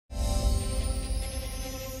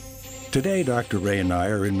Today, Dr. Ray and I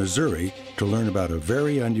are in Missouri to learn about a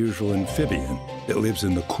very unusual amphibian that lives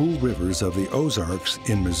in the cool rivers of the Ozarks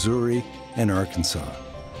in Missouri and Arkansas.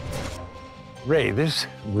 Ray, this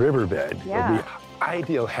riverbed would be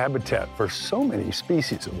ideal habitat for so many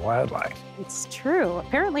species of wildlife. It's true.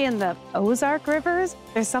 Apparently in the Ozark rivers,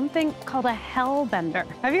 there's something called a hellbender.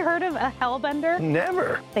 Have you heard of a hellbender?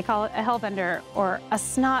 Never. They call it a hellbender or a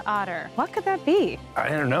snot otter. What could that be? I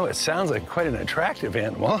don't know. It sounds like quite an attractive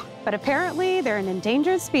animal. But apparently they're an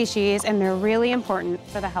endangered species and they're really important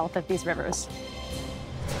for the health of these rivers.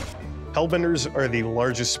 Hellbenders are the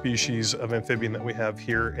largest species of amphibian that we have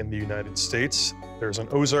here in the United States. There's an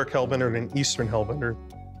Ozark hellbender and an eastern hellbender.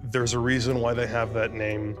 There's a reason why they have that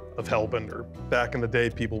name of hellbender. Back in the day,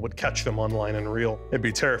 people would catch them on line and reel and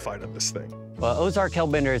be terrified of this thing. Well, Ozark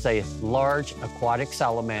hellbender is a large aquatic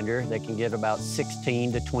salamander that can get about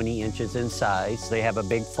 16 to 20 inches in size. They have a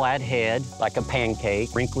big flat head, like a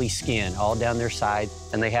pancake, wrinkly skin all down their side,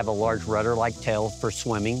 and they have a large rudder-like tail for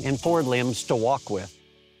swimming and 4 limbs to walk with.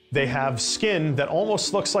 They have skin that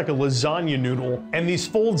almost looks like a lasagna noodle, and these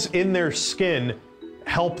folds in their skin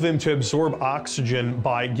help them to absorb oxygen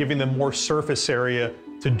by giving them more surface area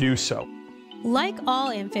to do so. Like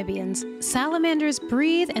all amphibians, salamanders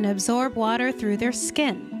breathe and absorb water through their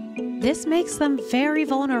skin. This makes them very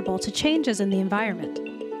vulnerable to changes in the environment.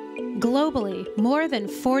 Globally, more than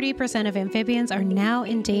 40% of amphibians are now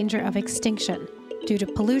in danger of extinction due to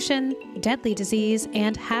pollution, deadly disease,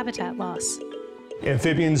 and habitat loss.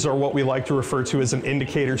 Amphibians are what we like to refer to as an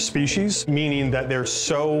indicator species, meaning that they're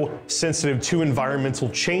so sensitive to environmental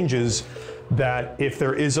changes that if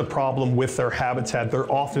there is a problem with their habitat,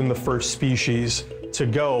 they're often the first species to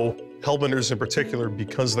go. Hellbenders in particular,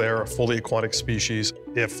 because they are a fully aquatic species,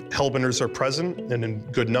 if hellbenders are present and in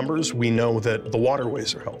good numbers, we know that the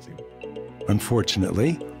waterways are healthy.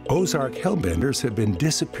 Unfortunately, Ozark hellbenders have been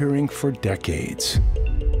disappearing for decades.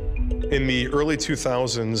 In the early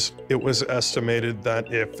 2000s, it was estimated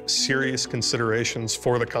that if serious considerations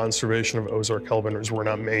for the conservation of Ozark hellbenders were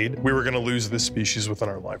not made, we were going to lose this species within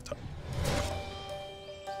our lifetime.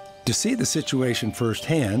 To see the situation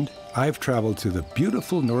firsthand, I've traveled to the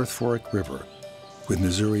beautiful North Fork River with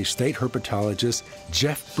Missouri state herpetologist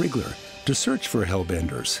Jeff Brigler to search for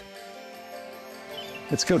hellbenders.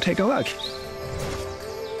 Let's go take a look.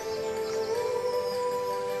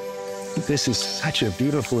 This is such a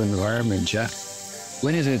beautiful environment, Jeff.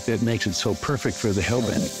 What is it that makes it so perfect for the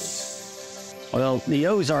hellbender? Well, the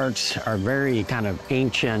Ozarks are very kind of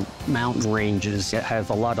ancient mountain ranges. It has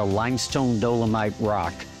a lot of limestone dolomite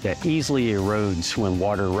rock that easily erodes when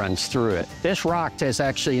water runs through it. This rock is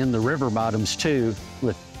actually in the river bottoms too.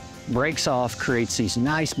 It breaks off, creates these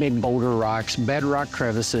nice big boulder rocks, bedrock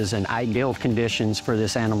crevices, and ideal conditions for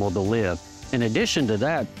this animal to live. In addition to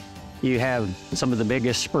that, you have some of the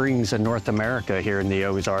biggest springs in North America here in the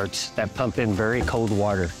Ozarks that pump in very cold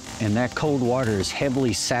water. And that cold water is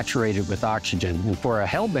heavily saturated with oxygen. And for a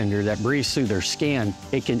hellbender that breathes through their skin,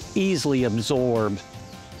 it can easily absorb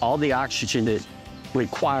all the oxygen it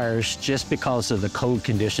requires just because of the cold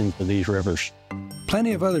conditions of these rivers.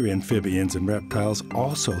 Plenty of other amphibians and reptiles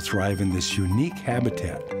also thrive in this unique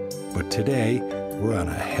habitat. But today, we're on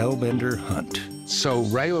a hellbender hunt. So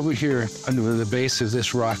right over here under the base of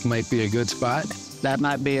this rock might be a good spot? That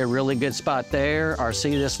might be a really good spot there. Or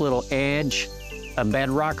see this little edge of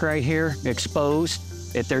bedrock right here exposed?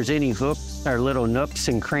 If there's any hooks or little nooks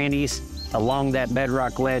and crannies along that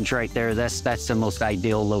bedrock ledge right there, that's the most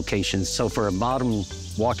ideal location. So for a bottom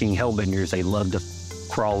walking hellbenders, they love to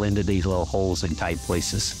crawl into these little holes and tight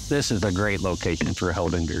places. This is a great location for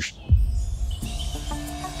hellbenders.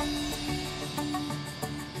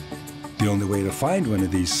 The only way to find one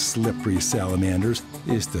of these slippery salamanders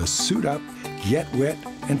is to suit up, get wet,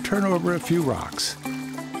 and turn over a few rocks.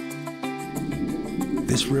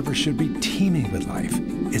 This river should be teeming with life.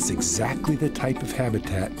 It's exactly the type of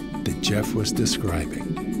habitat that Jeff was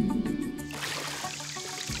describing.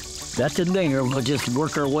 That's a dinger. We'll just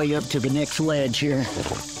work our way up to the next ledge here.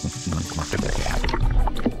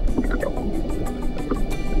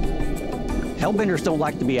 Hellbenders don't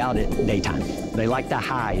like to be out at daytime. They like to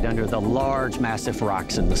hide under the large, massive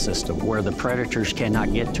rocks in the system where the predators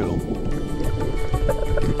cannot get to them.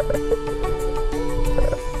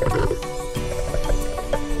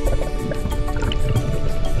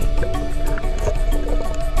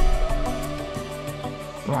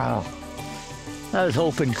 Wow. I was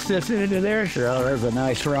hoping sniffing into there. Oh, there's a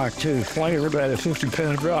nice rock, too. Why everybody a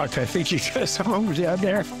 50-pound rock? I think you got some homes out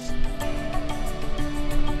there.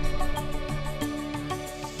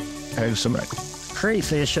 There's some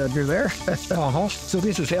crayfish under there. So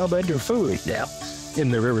this is hellbender food. Yeah.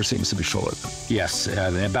 And the river seems to be full of them. Yes,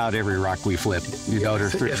 about every rock we flip. You go to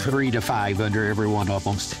 3 to 5 under every one of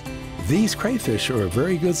them. These crayfish are a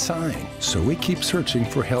very good sign, so we keep searching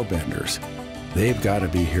for hellbenders. They've got to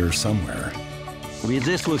be here somewhere.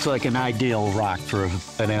 This looks like an ideal rock for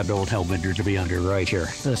an adult hellbender to be under right here.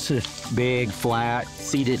 This is big, flat,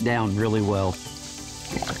 seat it down really well.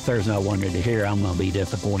 If there's no one under here, I'm going to be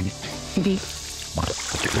disappointed.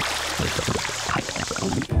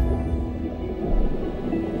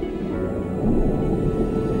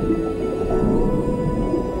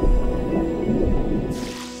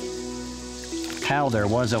 How there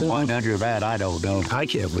wasn't one under that, I don't know. I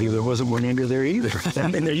can't believe there wasn't one under there either. I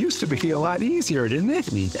mean, there used to be a lot easier, didn't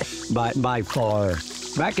it? By far.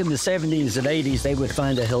 Back in the 70s and 80s, they would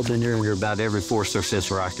find a hellbender under about every 4th or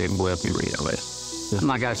 5th rock they would be really. Oh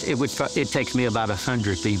my gosh, it takes me about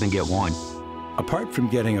 100 to even get one. Apart from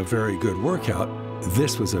getting a very good workout,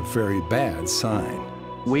 this was a very bad sign.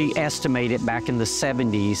 We estimated back in the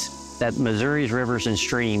 70s that Missouri's rivers and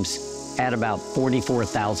streams had about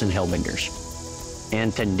 44,000 hellbenders.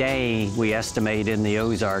 And today, we estimate in the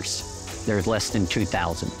Ozarks, there's less than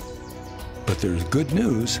 2,000. But there's good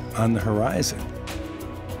news on the horizon.